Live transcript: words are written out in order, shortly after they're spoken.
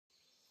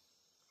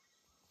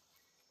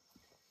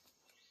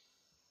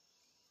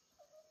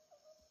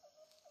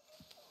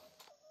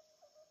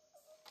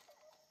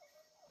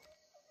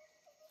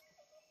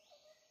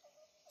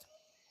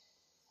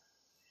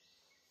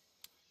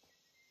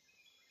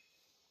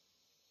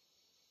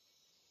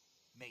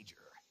Major,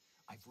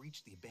 I've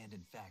reached the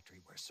abandoned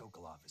factory where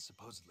Sokolov is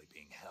supposedly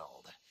being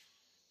held.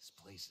 This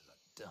place is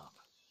a dump.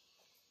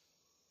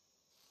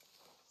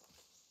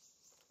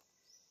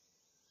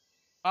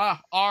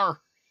 Ah,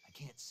 R. I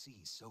can't see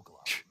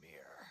Sokolov from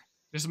here.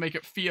 Just to make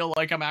it feel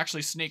like I'm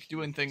actually Snake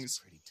doing things.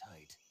 Pretty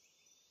tight.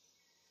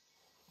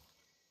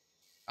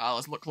 Ah,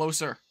 let's look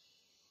closer.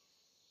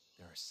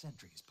 There are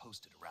sentries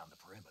posted around the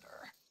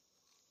perimeter.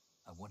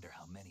 I wonder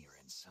how many are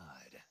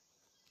inside.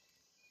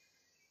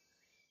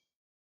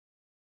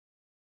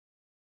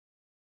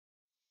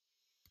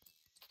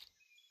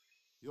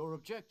 Your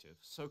objective,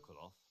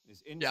 Sokolov,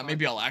 is inside. Yeah,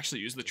 maybe I'll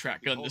actually use the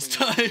track gun this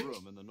holding a time.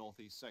 room in the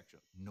northeast section.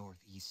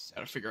 Northeast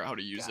section. Gotta figure out how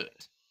to use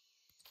it.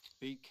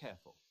 Be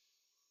careful.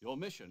 Your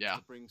mission is Yeah.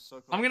 to bring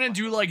Sokolov I'm gonna back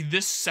do alive. like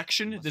this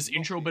section, You must this not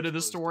intro be bit of the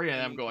exposed story, and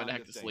any I'm going to kind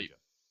heck of to sleep. danger.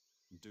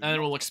 Do And then not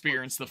we'll approach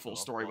experience the full Sokolov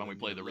story when while we in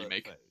play the alert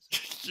remake.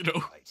 phase. You know?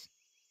 Right.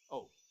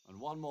 Oh,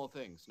 and one more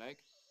thing, Snake.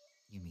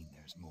 You mean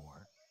there's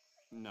more?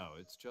 No,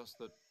 it's just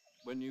that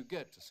when you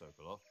get to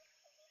Sokolov,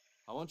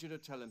 I want you to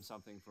tell him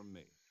something from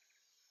me.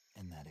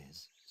 And that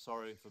is?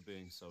 Sorry for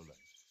being so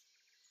late.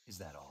 Is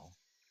that all?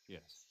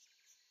 Yes.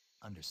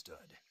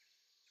 Understood.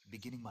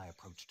 Beginning my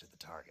approach to the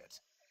target.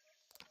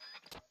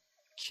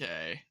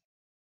 Okay.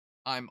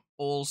 I'm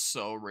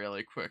also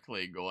really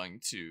quickly going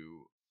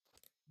to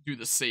do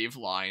the save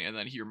line and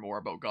then hear more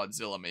about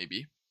Godzilla,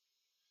 maybe.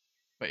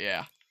 But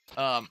yeah.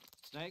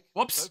 Snake,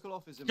 Whoops.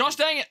 Sokolov is in Gosh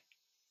dang it!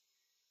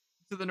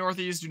 To the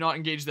northeast, do not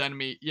engage the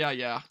enemy.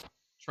 Yeah.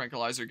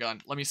 Tranquilizer gun.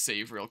 Let me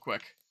save real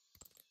quick.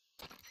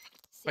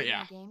 But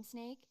yeah. Game,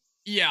 Snake?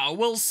 Yeah,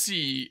 we'll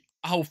see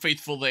how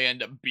faithful they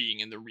end up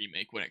being in the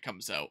remake when it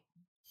comes out.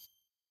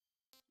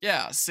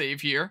 Yeah,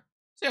 save here.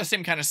 So yeah,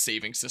 same kind of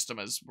saving system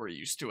as we're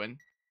used to in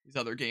these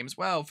other games.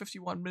 Wow,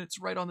 51 minutes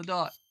right on the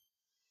dot.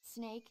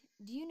 Snake,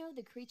 do you know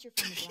the creature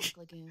from the Black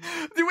Lagoon?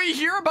 Do we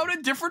hear about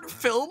a different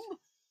film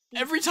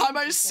every time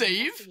I They're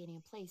save? investigating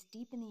a place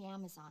deep in the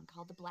Amazon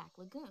called the Black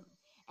Lagoon,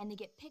 and they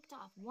get picked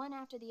off one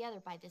after the other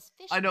by this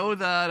fish. I know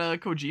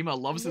that Kojima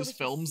loves And there his was this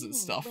films and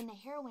scene stuff. When the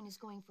heroine is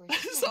going for a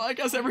So swim, I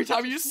guess and every the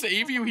time fish you sneaks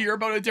save, up you on hear her.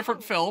 about a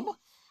different film.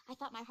 I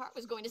thought my heart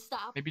was going to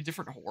stop. Maybe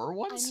different horror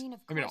ones? I mean,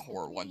 of Maybe not course, the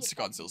horror 3D ones.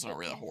 effects Godzilla's and not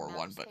really a footprints horror in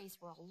one, outer but... space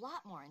were a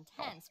lot more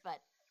intense, but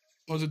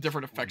Was it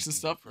different effects and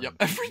stuff? Wouldn't Yep,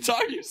 be every referring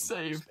time to you from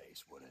outer save.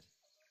 Space, would it?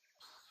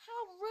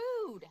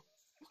 how rude!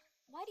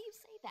 Why do you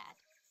say that?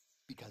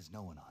 Because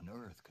no one on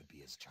Earth could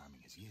be as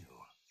charming as you.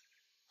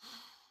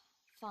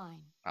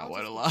 Fine. Ah, I'll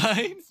what just a be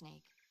careful, line.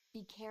 Snake.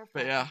 Be careful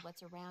But yeah. with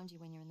what's around you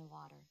when you're in the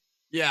water.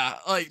 Yeah,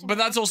 like, but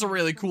that's also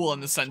really cool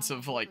in the sense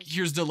of, like,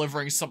 here's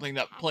delivering something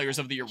that players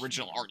of the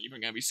original aren't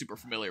even gonna be super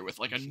familiar with,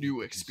 like a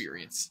new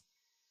experience.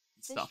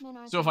 Stuff. Fishmen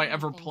aren't So if the I only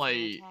ever things that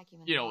play, attack you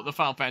in you the know, the water.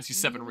 Final Fantasy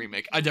VII Really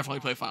remake, be I definitely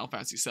careful. play Final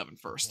Fantasy VII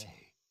first.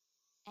 Hey,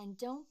 And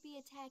don't be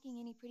attacking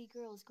any pretty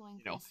girls going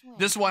You for know, a swim.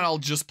 this one I'll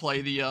just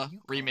play the You call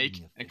remake,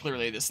 me a and clearly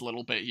fisherman. this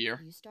little bit here.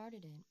 You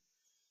started it.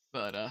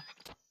 But,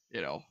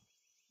 you know,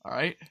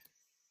 alright.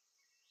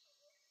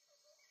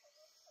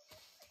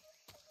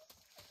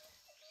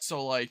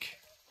 So, like,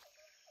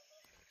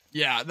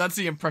 yeah, that's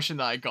the impression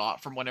that I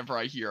got from whenever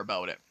I hear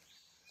about it.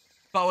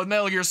 But with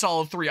Metal Gear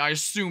Solid 3, I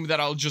assume that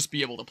I'll just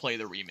be able to play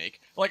the remake.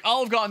 Like,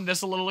 I'll have gotten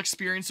this a little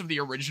experience of the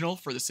original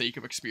for the sake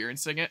of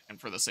experiencing it, and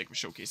for the sake of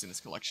showcasing this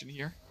collection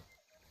here.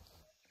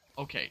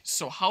 Okay,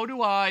 so how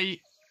do I...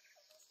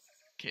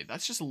 Okay,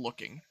 that's just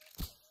looking.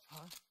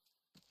 Huh?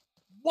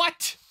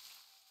 What?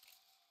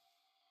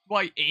 Do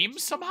I aim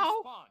somehow?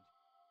 Respond.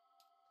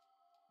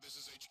 This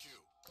is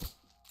HQ.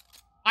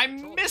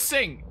 I'm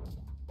missing!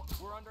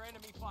 We're under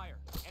enemy fire.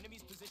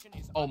 Enemy's position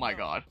is Oh my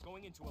unknown. God.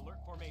 Going into alert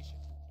formation.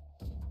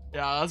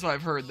 Yeah, that's what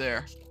I've heard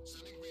there.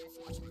 Sending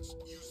reinforcements.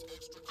 Use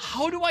extra.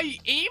 How do I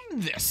aim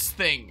this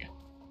thing?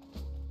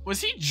 Was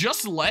he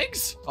just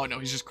legs? Oh no,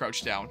 he's just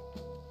crouched down.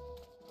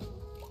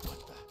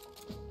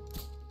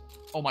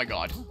 Oh my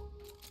god.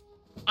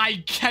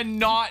 I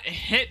cannot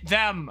hit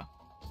them!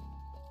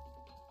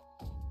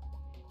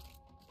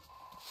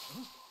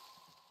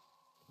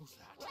 Who's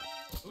that?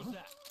 Who's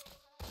that?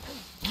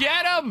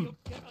 Get him!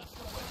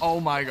 Oh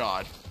my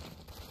god.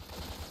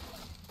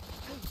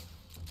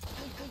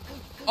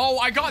 Oh,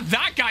 I got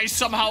that guy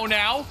somehow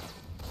now!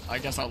 I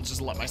guess I'll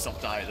just let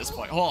myself die at this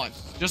point. Hold on.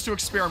 Just to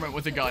experiment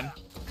with the gun.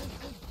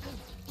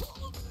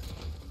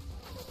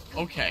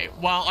 Okay,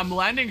 well, I'm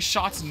landing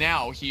shots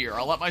now here.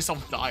 I'll let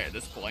myself die at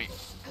this point.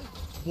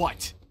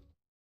 What?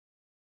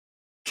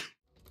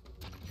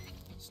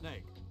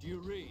 Snake, do you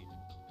read?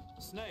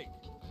 Snake.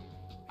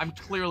 I'm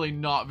clearly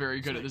not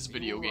very good at this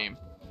video game.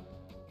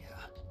 Yeah,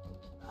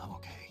 I'm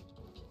okay.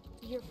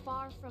 You're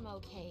far from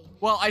okay.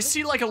 Well, I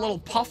see like a little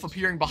puff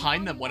appearing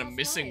behind them when I'm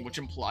missing, which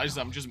implies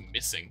that I'm just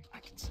missing. I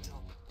can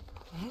still...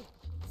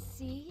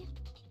 See?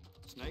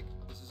 Snake,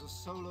 this is a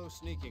solo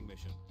sneaking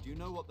mission. Do you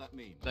know what that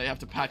means? Now you have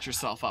to patch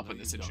yourself up, No, and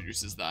this you don't.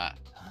 introduces that.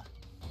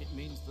 It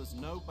means there's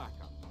no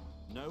backup,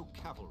 no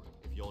cavalry.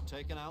 If you're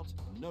taken out,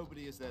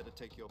 nobody is there to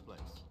take your place.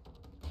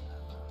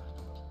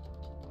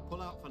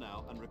 Pull out for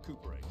now and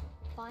recuperate.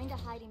 Find a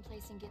hiding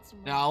place and get some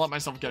Now I'll let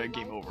rest. myself get a Your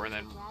game life over and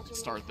will then gradually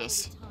start recover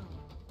this. with time.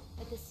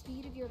 but the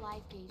speed of your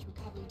life gauge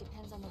recovery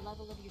depends on the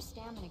level of your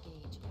stamina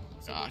gauge.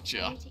 So Gotcha.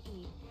 get plenty to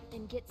eat,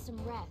 then get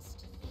some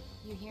rest.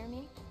 You hear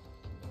me?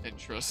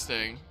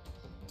 Interesting.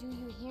 Do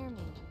you hear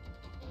me?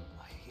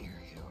 I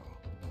hear you.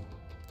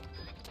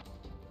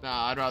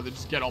 Nah, I'd rather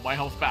just get all my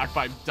health back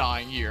by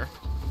dying here.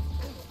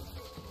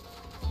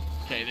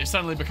 Okay, they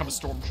suddenly become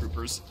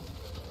stormtroopers.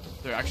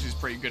 They're actually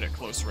pretty good at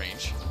close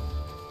range.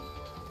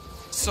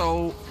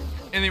 So,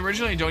 in the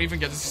original, you don't even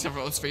get to see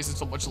several of those faces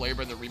until much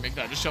later in the remake.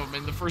 That I just shove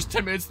them in the first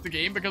 10 minutes of the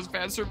game because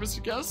fan service,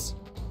 I guess?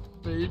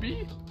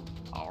 Maybe?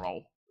 I don't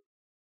know.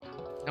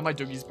 And my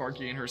doogie's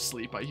barking in her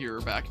sleep. I hear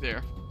her back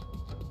there.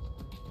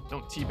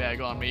 Don't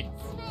teabag on me.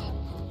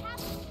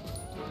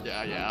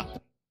 Yeah.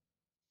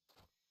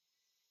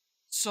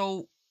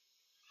 So,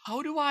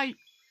 how do I...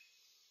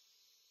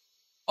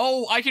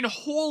 Oh, I can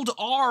hold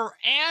R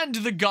and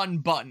the gun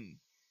button.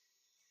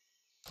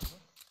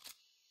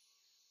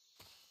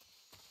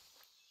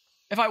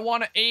 If I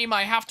want to aim,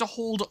 I have to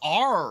hold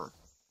R.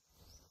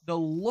 The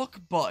look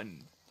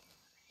button.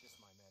 Just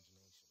my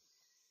imagination.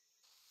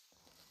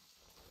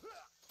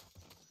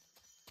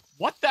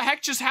 What the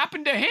heck just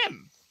happened to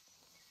him?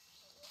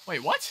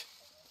 Wait, what?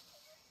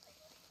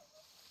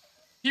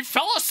 He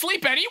fell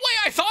asleep anyway?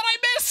 I thought I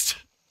missed!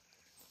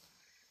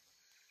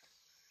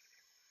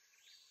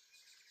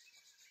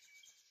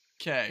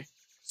 Okay.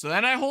 So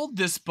then I hold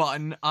this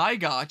button. I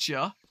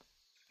gotcha.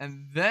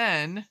 And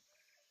then...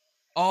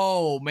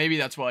 Oh, maybe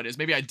that's what it is.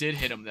 Maybe I did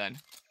hit him then.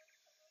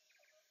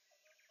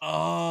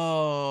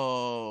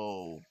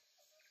 Oh.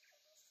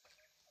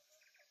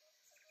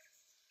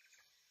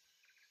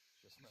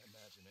 Just my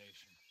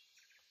imagination.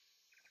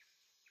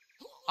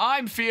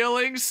 I'm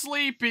feeling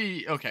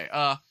sleepy. Okay,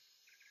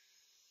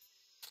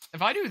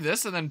 if I do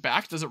this and then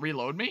back, does it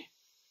reload me?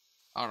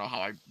 I don't know how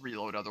I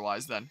reload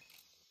otherwise then.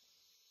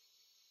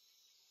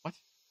 What?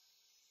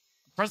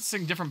 I'm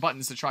pressing different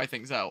buttons to try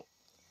things out.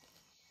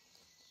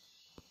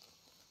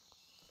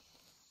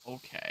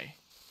 Okay.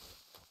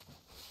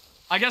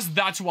 I guess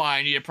that's why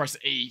I need to press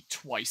A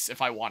twice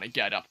if I want to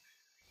get up.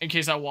 In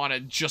case I want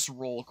to just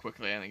roll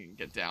quickly and then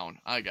get down.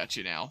 I got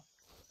you now.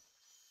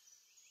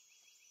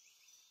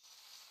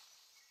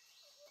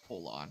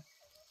 Hold on.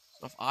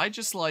 So if I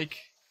just like...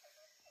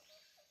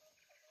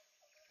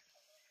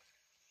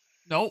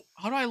 No,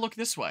 how do I look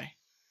this way?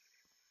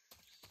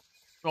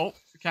 Oh,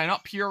 can I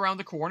not peer around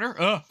the corner?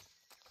 Ugh.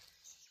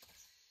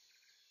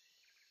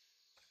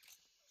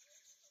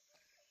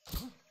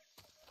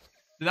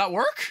 Did that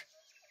work?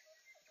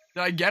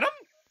 Did I get him?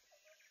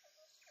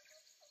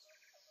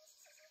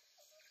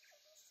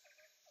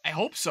 I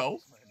hope so.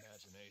 Just my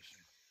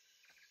imagination.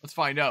 Let's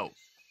find out.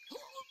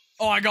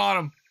 Oh, I got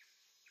him.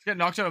 Get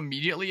knocked out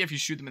immediately if you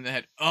shoot them in the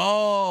head.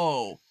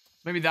 Oh,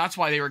 maybe that's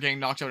why they were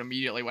getting knocked out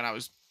immediately when I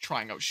was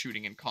trying out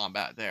shooting in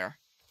combat there.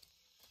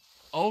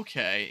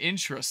 Okay,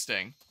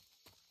 interesting.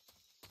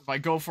 If I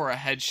go for a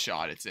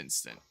headshot, it's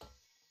instant.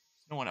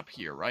 There's no one up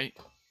here, right?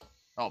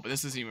 Oh, but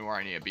this isn't even where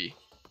I need to be.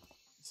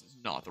 This is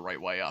not the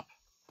right way up.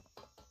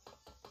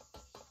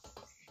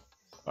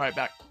 Alright,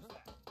 back.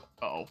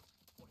 Uh-oh.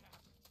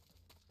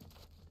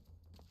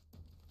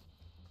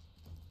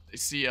 They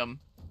see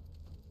him.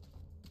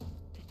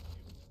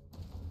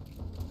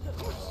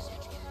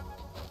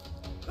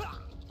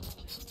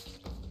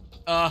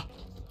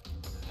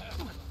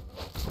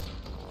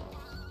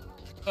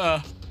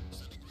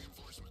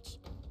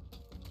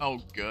 Oh,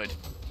 good.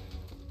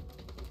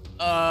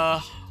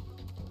 Well,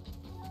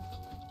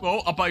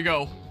 up I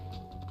go.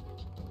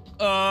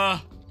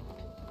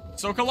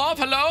 Sokolov,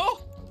 hello?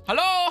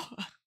 Hello?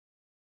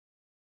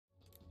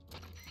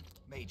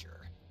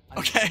 Major.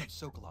 Okay. I'm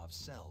Sokolov's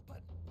cell, but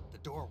the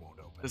door won't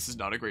open. This is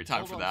not a great time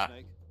Hold for on, that.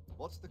 Snake.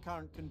 What's the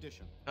current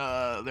condition?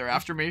 They're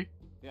after me?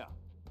 Yeah.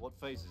 What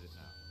phase is it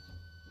now?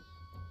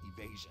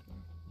 Evasion.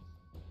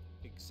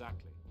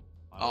 Exactly.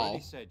 I Oh.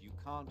 already said you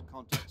can't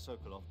contact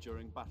Sokolov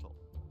during battle.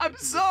 I'm You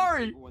can listen to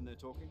sorry! people when they're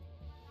talking.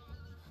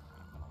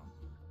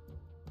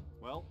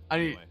 Well, I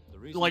need- anyway, the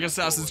reason like that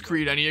Assassin's door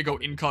Creed, I went need to go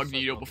open is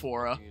incognito Sokolov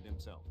before, was doing it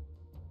himself.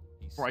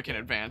 He's before I can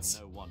scared, advance.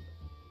 No wonder.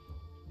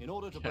 In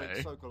order to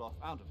Okay. break Sokolov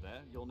out of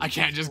there, you'll need I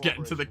can't his just get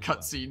into the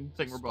cooperation cutscene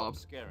as well. thingamabob.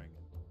 Stop scaring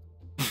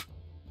him.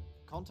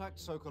 Contact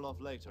Sokolov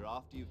later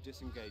after you've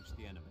disengaged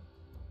the enemy.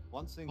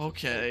 Once things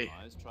Okay.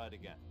 have stabilized, try it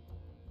again.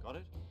 Got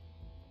it?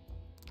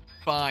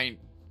 Fine.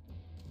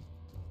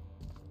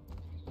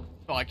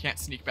 Oh, I can't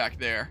sneak back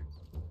there.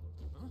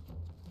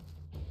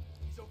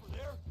 He's over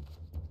there?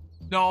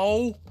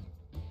 No!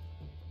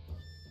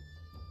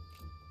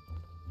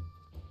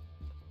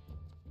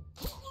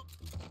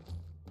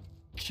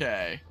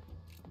 Okay.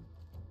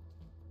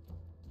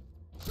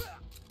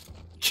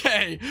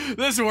 Okay,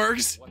 this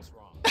works. What's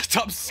wrong?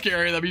 Stop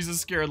scaring them. He's a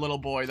scared little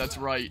boy. That's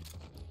right.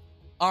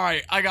 All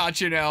right, I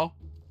got you now.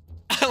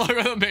 I look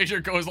at the Major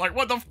goes like,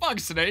 "What the fuck,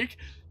 Snake?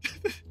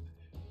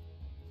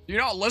 You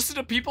not listen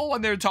to people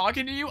when they're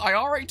talking to you? I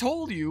already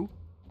told you.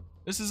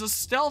 This is a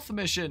stealth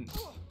mission."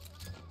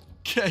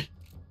 Okay.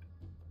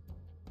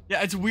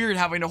 Yeah, it's weird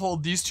having to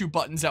hold these two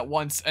buttons at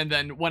once, and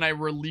then when I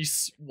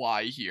release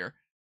Y here,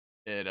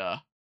 it is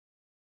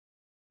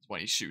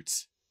when he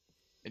shoots.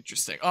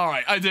 Interesting. All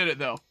right, I did it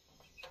though.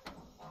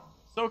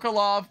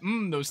 Sokolov.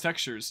 Those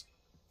textures.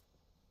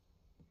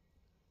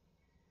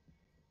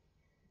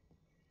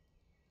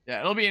 Yeah,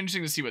 it'll be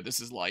interesting to see what this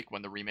is like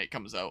when the remake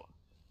comes out.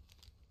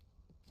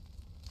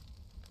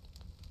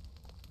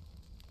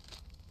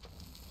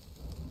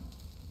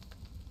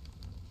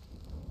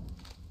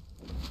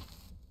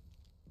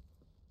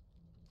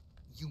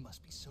 You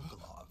must be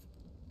Sokolov.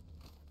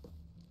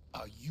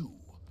 Are you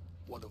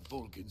one of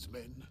Volgin's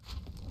men?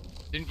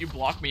 Didn't you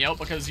block me out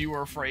because you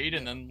were afraid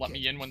and then let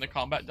me in when the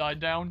combat died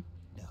down?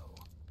 No.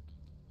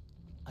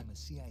 I'm a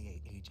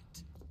CIA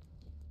agent.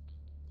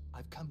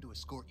 I've come to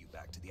escort you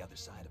back to the other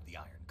side of the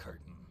Iron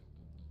Curtain.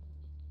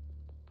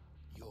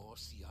 You're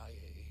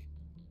CIA?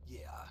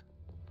 Yeah.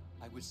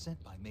 I was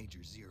sent by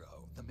Major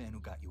Zero, the man who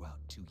got you out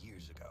 2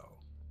 years ago.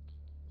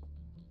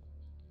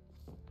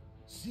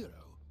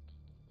 Zero?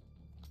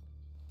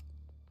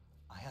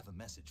 I have a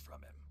message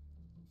from him.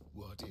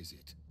 What is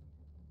it?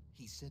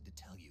 He said to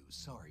tell you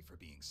sorry for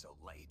being so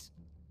late.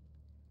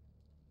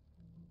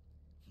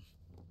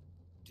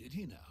 Did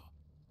he now?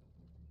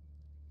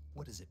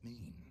 What does it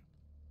mean?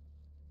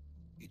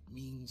 It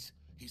means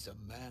he's a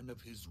man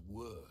of his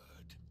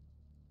word.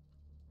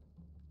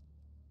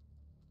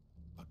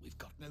 But we've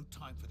got no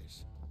time for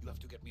this. You have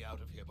to get me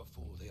out of here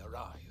before they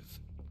arrive.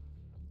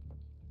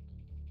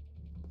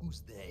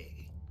 Who's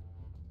they?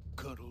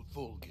 Colonel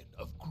Volgin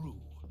of Gru.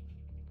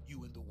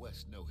 You in the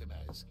West know him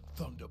as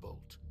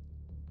Thunderbolt.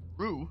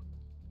 Rue?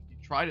 You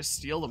try to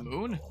steal the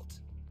moon? Thunderbolt.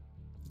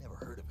 Never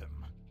heard of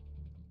him.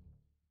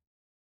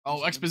 Oh,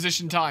 He's an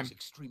exposition member of time. this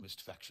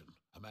extremist faction,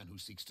 a man who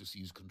seeks to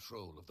seize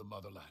control of the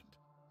motherland.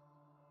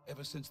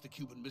 Ever since the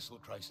Cuban Missile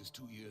Crisis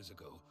 2 years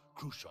ago,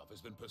 Khrushchev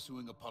has been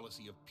pursuing a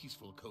policy of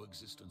peaceful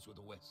coexistence with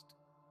the West.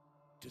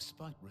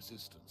 Despite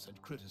resistance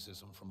and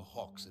criticism from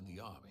hawks in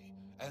the army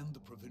and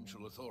the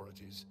provincial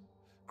authorities,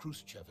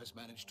 Khrushchev has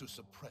managed to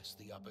suppress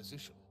the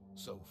opposition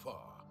so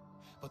far.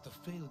 But the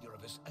failure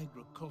of his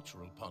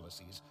agricultural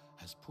policies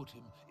has put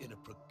him in a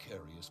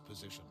precarious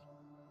position.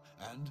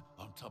 And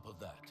on top of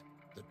that,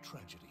 the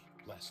tragedy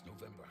last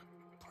November.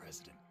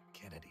 President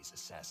Kennedy's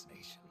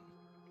assassination.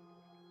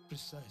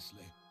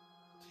 Precisely.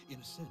 In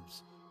a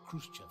sense,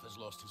 Khrushchev has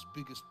lost his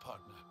biggest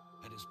partner,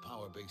 and his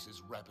power base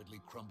is rapidly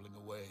crumbling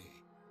away.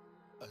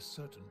 A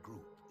certain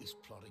group is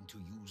plotting to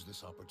use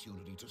this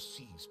opportunity to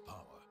seize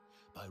power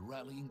by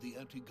rallying the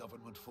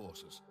anti-government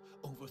forces,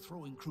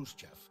 overthrowing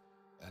Khrushchev,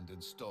 and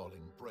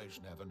installing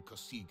Brezhnev and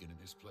Kosygin in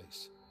his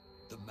place.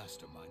 The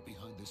mastermind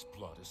behind this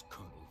plot is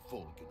Colonel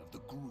Volgin of the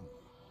Gru.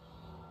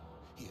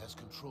 He has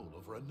control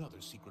over another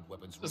secret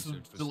weapons This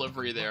research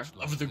delivery facility there much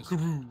like of the this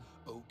Gru.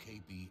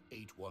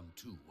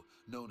 OKB-812,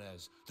 known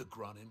as the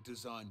Granin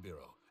Design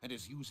Bureau, and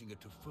is using it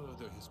to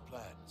further his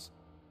plans.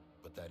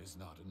 But that is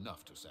not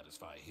enough to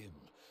satisfy him.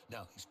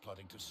 Now he's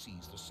plotting to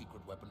seize the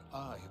secret weapon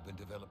I have been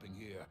developing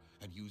here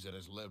and use it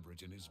as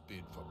leverage in his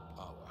bid for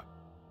power.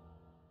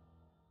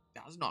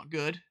 That's not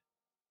good.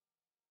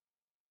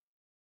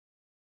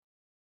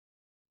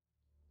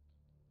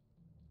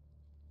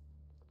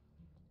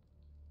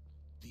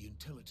 The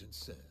intelligence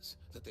says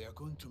that they are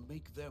going to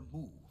make their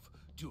move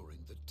during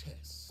the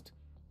test.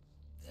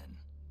 Then,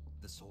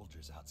 the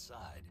soldiers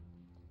outside.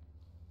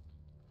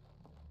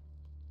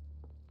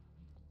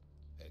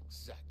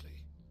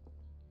 Exactly.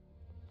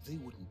 They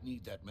wouldn't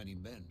need that many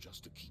men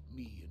just to keep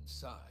me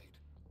inside.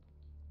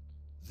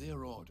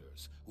 Their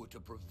orders were to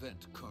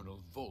prevent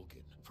Colonel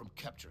Volgin from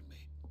capturing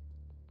me.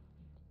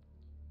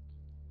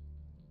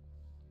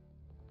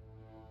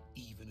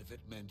 Even if it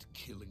meant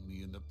killing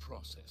me in the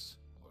process,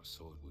 or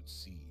so it would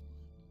seem.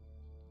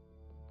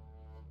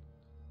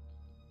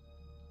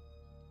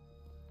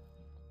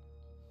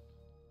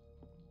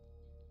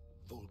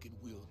 Volgin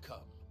will come,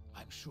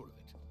 I'm sure of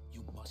it.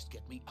 You must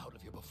get me out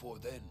of here before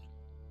then.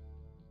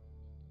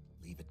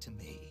 Leave it to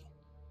me.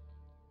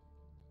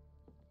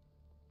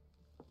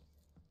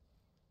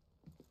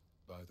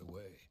 By the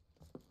way,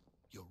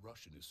 your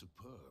Russian is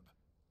superb.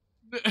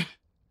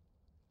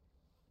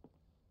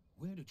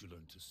 Where did you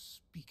learn to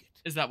speak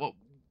it? Is that what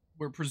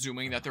we're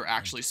presuming that they're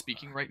actually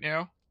speaking right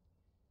now?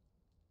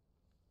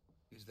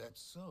 Is that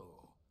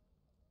so?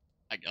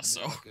 I guess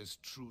so. America's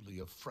truly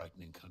a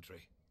frightening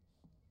country.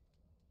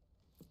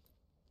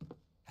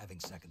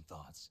 Having second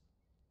thoughts.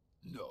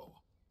 No.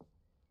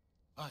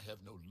 I have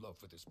no love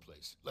for this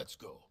place. Let's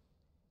go.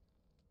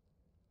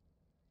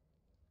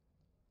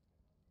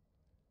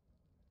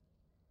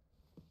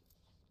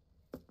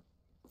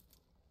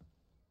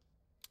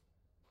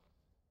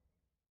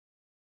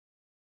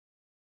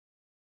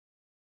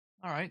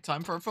 All right,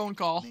 time for a phone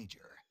call. Major,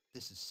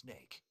 this is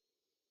Snake.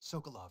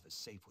 Sokolov is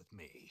safe with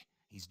me.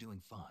 He's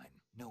doing fine.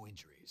 No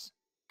injuries.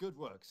 Good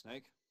work,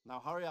 Snake.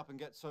 Now hurry up and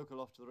get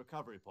Sokolov to the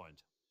recovery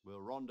point.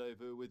 We'll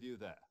rendezvous with you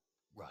there.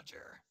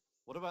 Roger.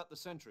 What about the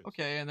sentries?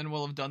 Okay, and then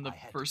we'll have done the I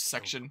had first to kill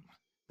section. them.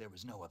 There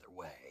was no other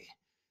way.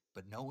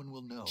 But no one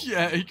will know.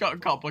 Yeah, we it were got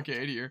involved.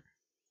 complicated here.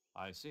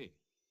 I see.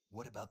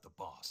 What about the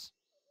boss?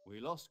 We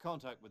lost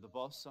contact with the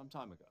boss some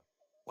time ago.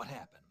 What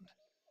happened?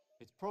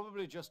 It's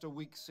probably just a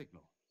weak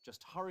signal.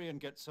 Just hurry and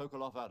get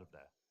Sokolov out of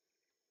there.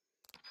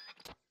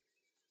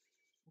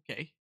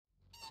 Okay.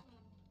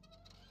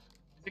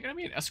 Is it gonna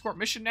be an escort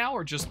mission now,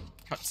 or just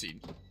cutscene?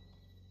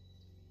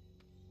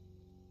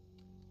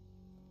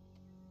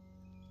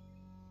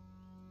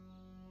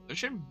 There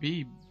shouldn't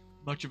be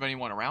much of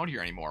anyone around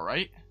here anymore,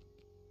 right?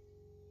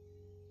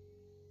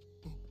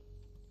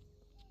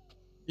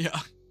 Yeah.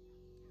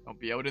 Don't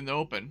be out in the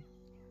open.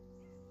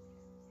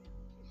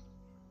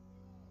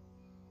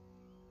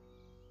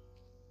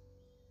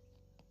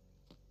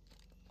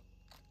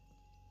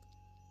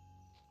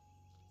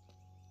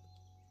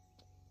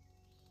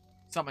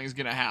 Something's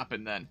gonna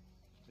happen then.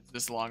 It's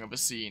this long of a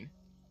scene.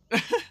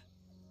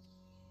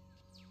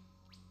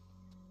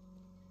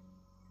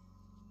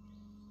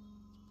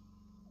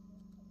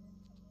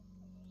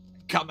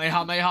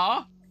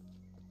 Kamehameha?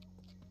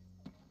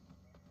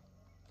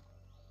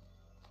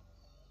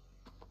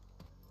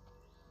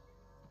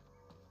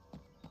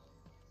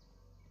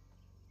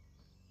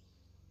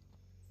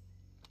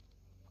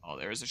 Oh,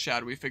 there's a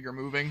shadowy figure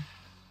moving.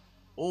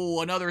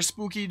 Oh, another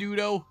spooky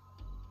dudo.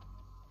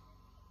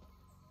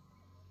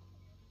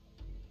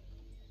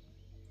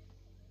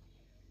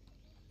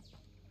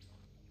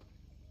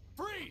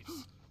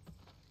 Freeze!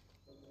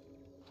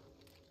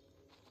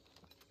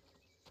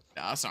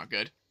 Nah, that's not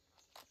good.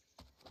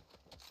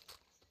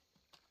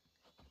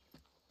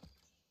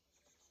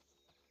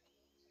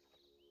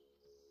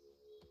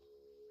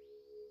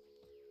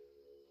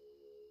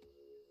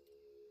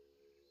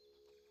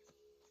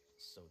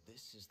 So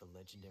this is the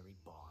legendary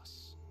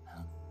boss.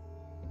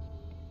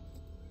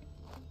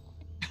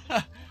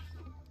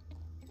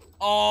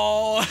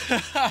 Oh.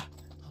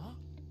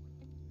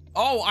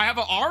 Oh, I have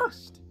an R?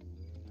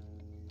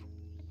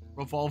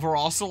 Revolver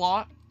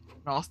Ocelot.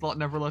 An Ocelot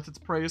never lets its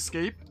prey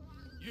escape.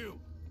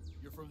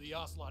 You're from the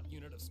Ocelot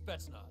unit of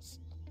Spetsnaz.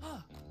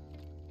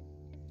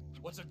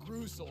 What's a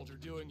GRU soldier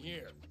doing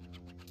here?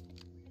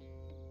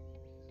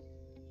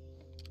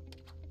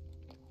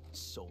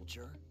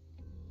 Soldier?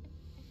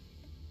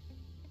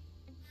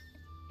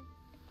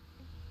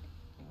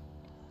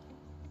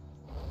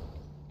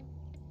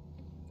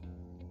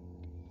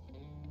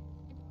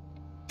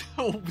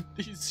 Oh,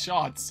 these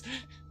shots.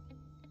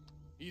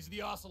 He's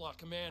the Ocelot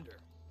commander.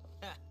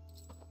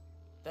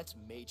 That's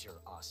Major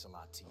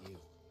Ocelot to you.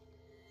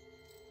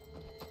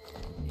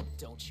 And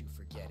don't you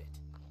forget it.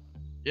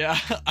 Yeah,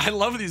 I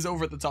love these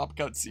over-the-top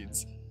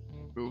cutscenes.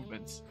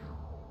 Movements.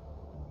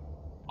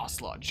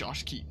 Ocelot,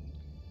 Josh Keaton.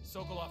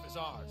 Sokolov is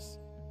ours.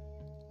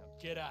 Now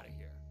get out of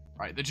here.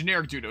 Alright, the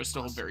generic Dudo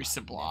still have very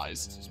simple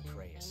eyes. Lets his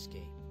prey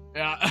escape.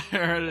 Yeah,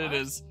 there it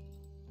is.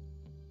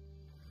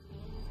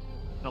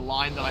 The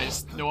line that I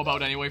just know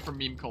about anyway from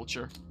meme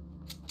culture.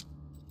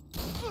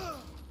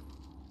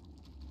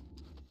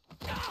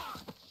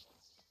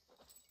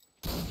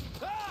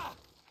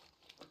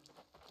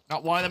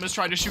 Not one of them has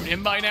tried to shoot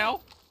him by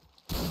now?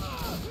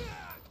 I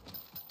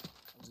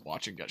was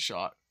watching get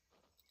shot.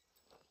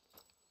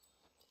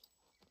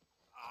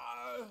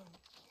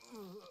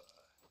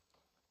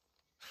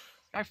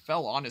 Guy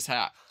fell on his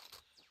hat.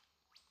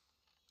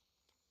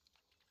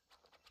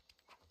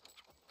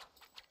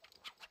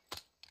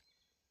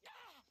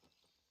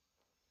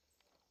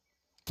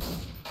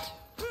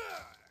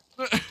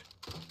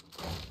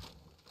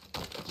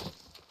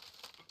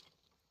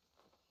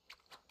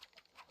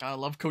 I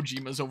love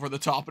Kojima's over the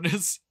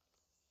topness.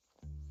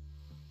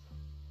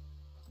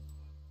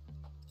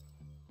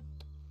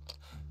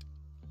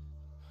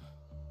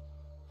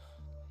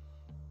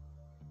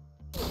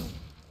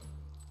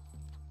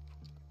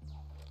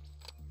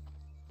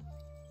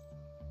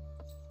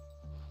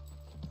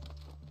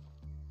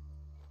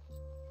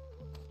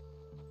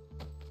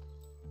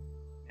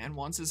 And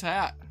wants his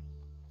hat.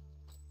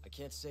 I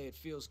can't say it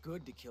feels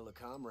good to kill a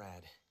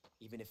comrade,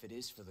 even if it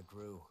is for the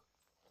GRU.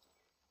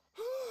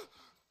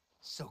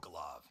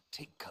 Sokolov,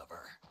 take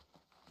cover.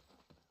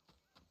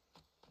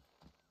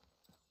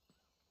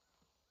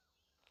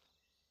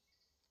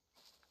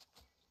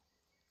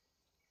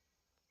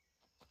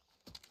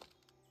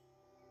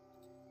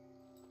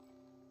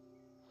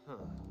 Huh.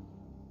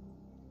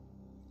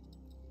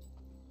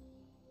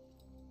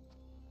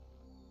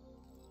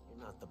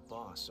 You're not the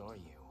boss, are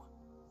you?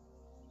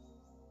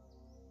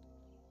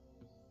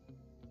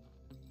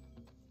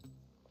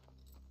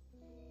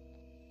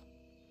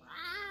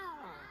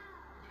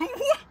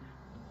 What?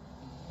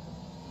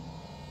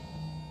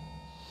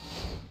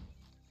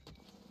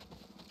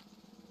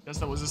 Guess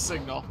that was a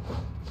signal.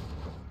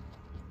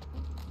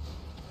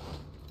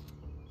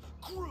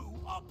 GRU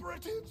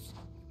operatives?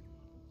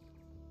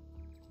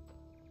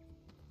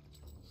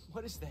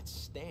 What is that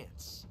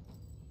stance?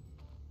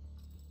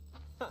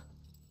 Huh.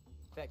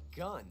 That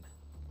gun.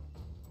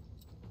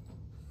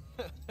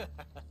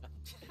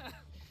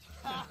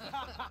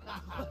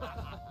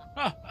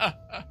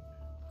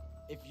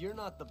 If you're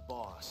not the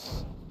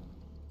boss,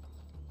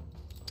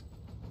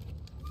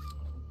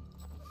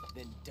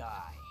 then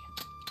die.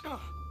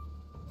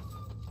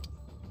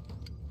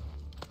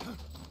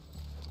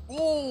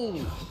 Oh!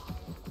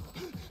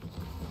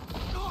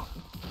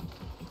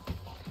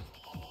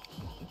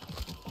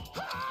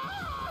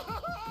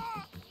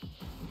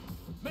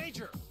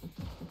 Major!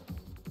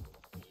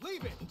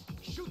 Leave it!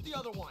 Shoot the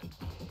other one!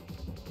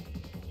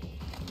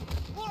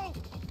 Whoa!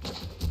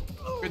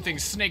 Good thing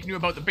Snake knew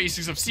about the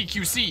basics of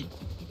CQC.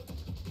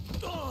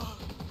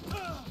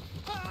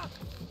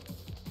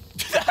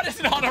 That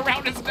is not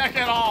around his neck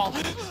at all.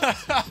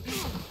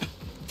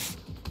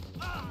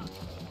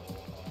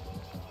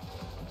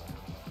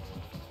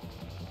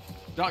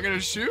 Not gonna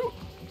shoot?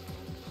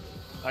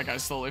 That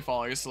guy's slowly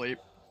falling asleep.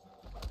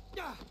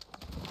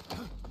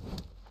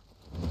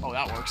 Oh,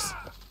 that works.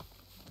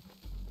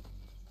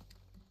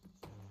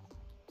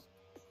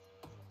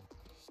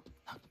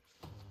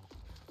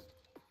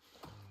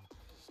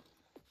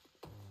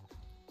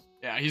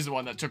 Yeah, he's the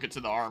one that took it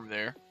to the arm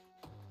there.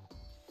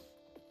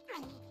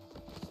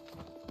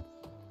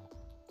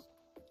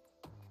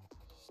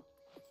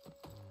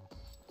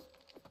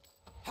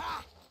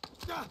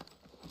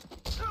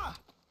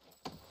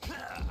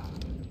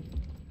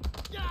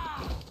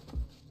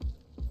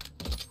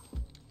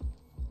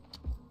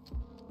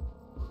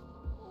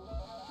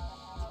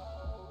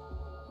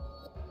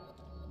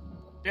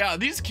 Yeah,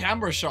 these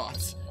camera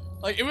shots.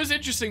 Like, it was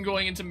interesting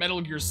going into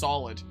Metal Gear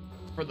Solid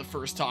for the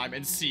first time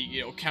and see,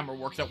 you know, camera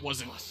work that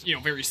wasn't, you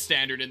know, very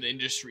standard in the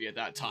industry at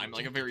that time,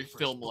 like a very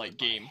film-like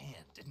game.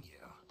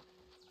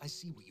 I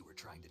see what you were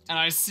trying to do. And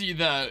I see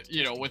that,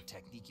 you know, with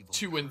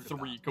 2 and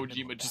 3,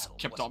 Kojima just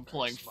kept on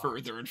playing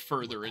further and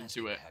further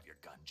into it. Have your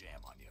gun jam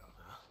on you.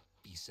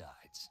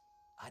 Besides,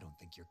 I don't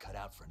think you're cut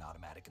out for an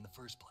automatic in the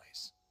first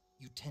place.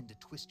 You tend to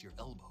twist your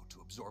elbow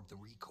to absorb the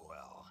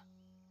recoil.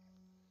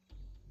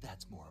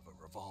 That's more of a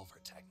revolver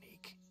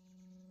technique.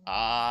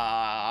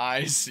 Ah,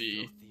 I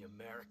see. The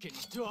American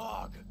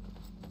dog.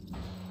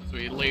 So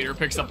he later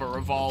picks up a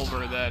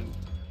revolver then.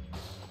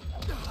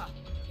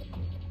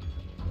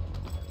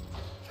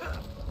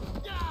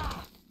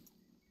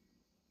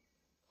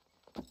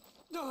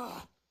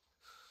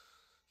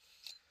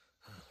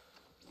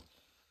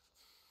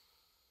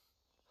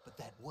 But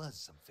that was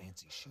some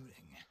fancy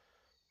shooting.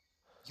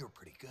 You're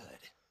pretty good.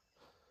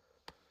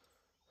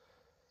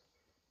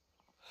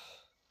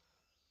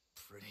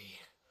 Pretty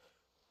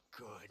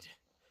good.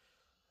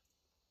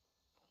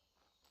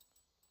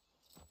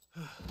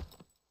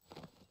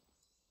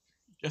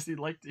 Guess he'd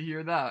like to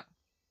hear that.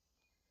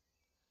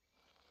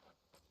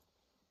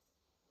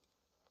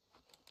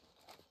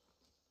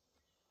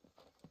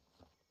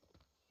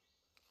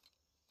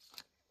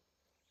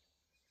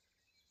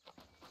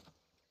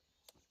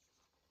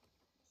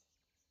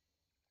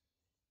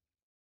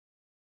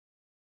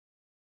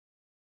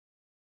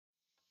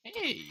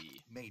 Hey,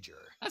 Major.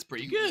 that's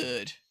pretty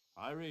good.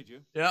 I read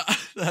you. Yeah,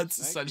 that's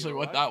Snake, essentially you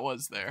what alright? that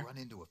was there. Run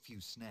into a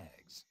few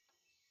snags.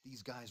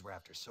 These guys were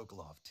after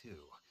Sokolov too.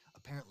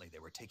 Apparently they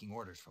were taking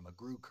orders from a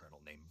GRU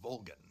colonel named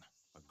Volgan.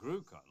 A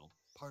GRU colonel?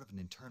 Part of an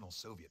internal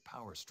Soviet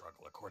power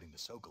struggle, according to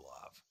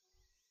Sokolov.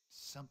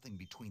 Something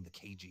between the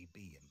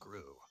KGB and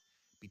GRU.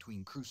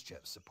 Between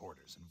Khrushchev's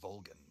supporters and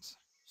Volgan's.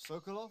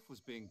 Sokolov was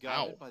being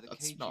guided Ow, by the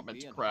that's KGB not meant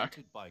to and crack.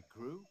 hunted by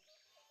GRU?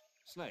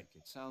 Snake,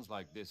 it sounds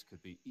like this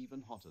could be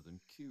even hotter than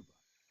Cuba.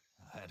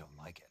 I don't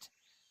like it.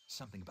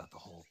 Something about the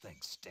whole thing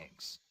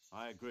stinks.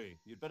 I agree.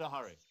 You'd better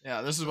hurry.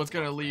 Yeah, this is what's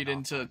gonna Sokolov lead ran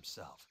off by into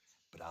himself,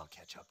 but I'll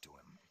catch up to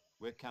him.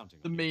 We're counting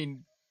the on you.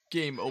 main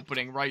game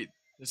opening, right?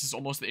 This is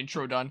almost the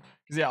intro done.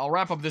 Because, yeah, I'll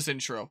wrap up this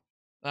intro.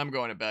 Then I'm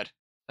going to bed.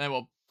 Then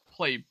we'll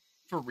play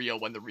for real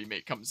when the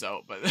remake comes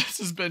out. But this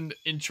has been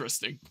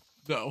interesting,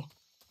 though.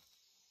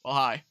 Well,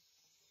 hi.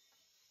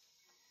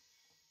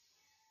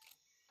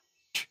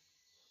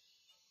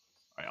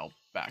 Alright, I'll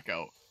back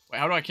out. Wait,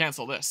 how do I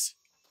cancel this?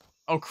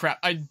 Oh,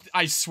 crap.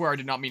 I swear I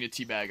did not mean to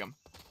teabag him.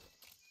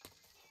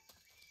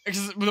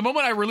 Because the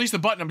moment I release the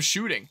button, I'm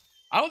shooting.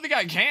 I don't think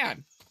I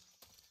can.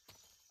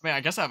 I mean,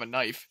 I guess I have a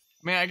knife.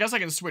 I mean, I guess I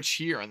can switch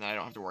here and then I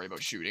don't have to worry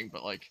about shooting,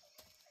 but like...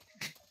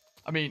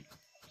 I mean...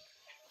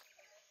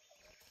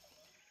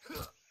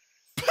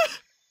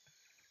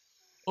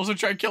 Also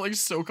try killing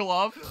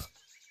Sokolov.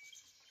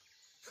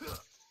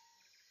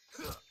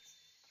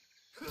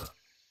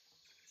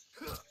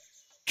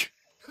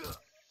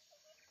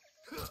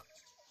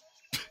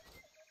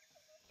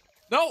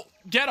 No!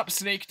 Get up,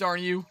 Snake,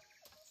 darn you!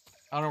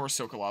 I don't know where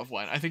Sokolov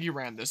went. I think he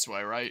ran this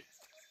way, right?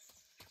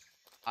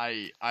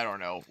 I don't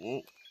know.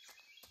 Whoa.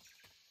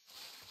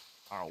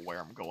 I don't know where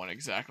I'm going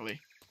exactly.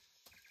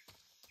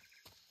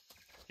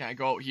 Can I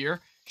go out here?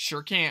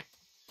 Sure can't.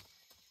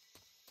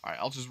 Alright,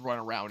 I'll just run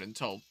around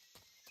until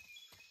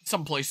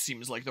someplace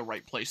seems like the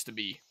right place to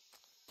be.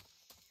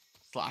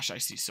 / I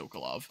see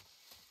Sokolov.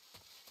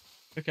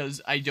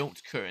 Because I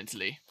don't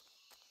currently.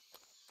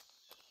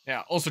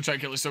 Yeah, also try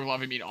killing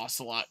Sokolov, I mean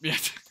Ocelot. Yeah.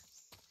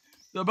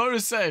 I'm about to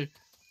say,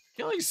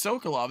 killing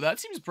Sokolov, that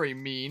seems pretty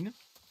mean.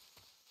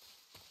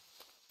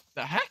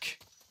 The heck?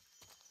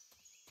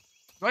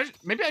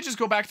 Maybe I just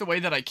go back the way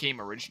that I came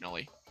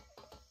originally.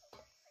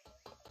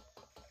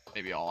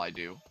 Maybe all I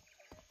do.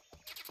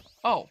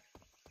 Oh.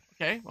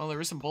 Okay, well,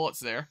 there is some bullets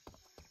there.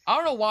 I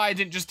don't know why I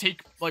didn't just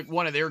take, like,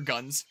 one of their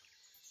guns.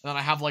 And then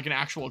I have, like, an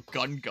actual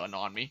gun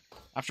on me.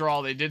 After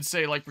all, they did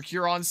say, like,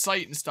 procure on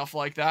site and stuff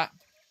like that.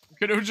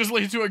 Could have just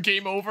lead to a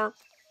game over.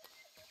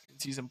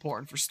 Since he's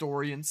important for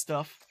story and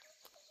stuff.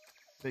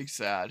 Big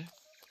sad.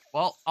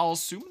 Well, I'll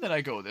assume that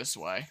I go this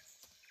way.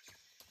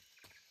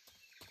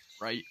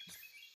 Right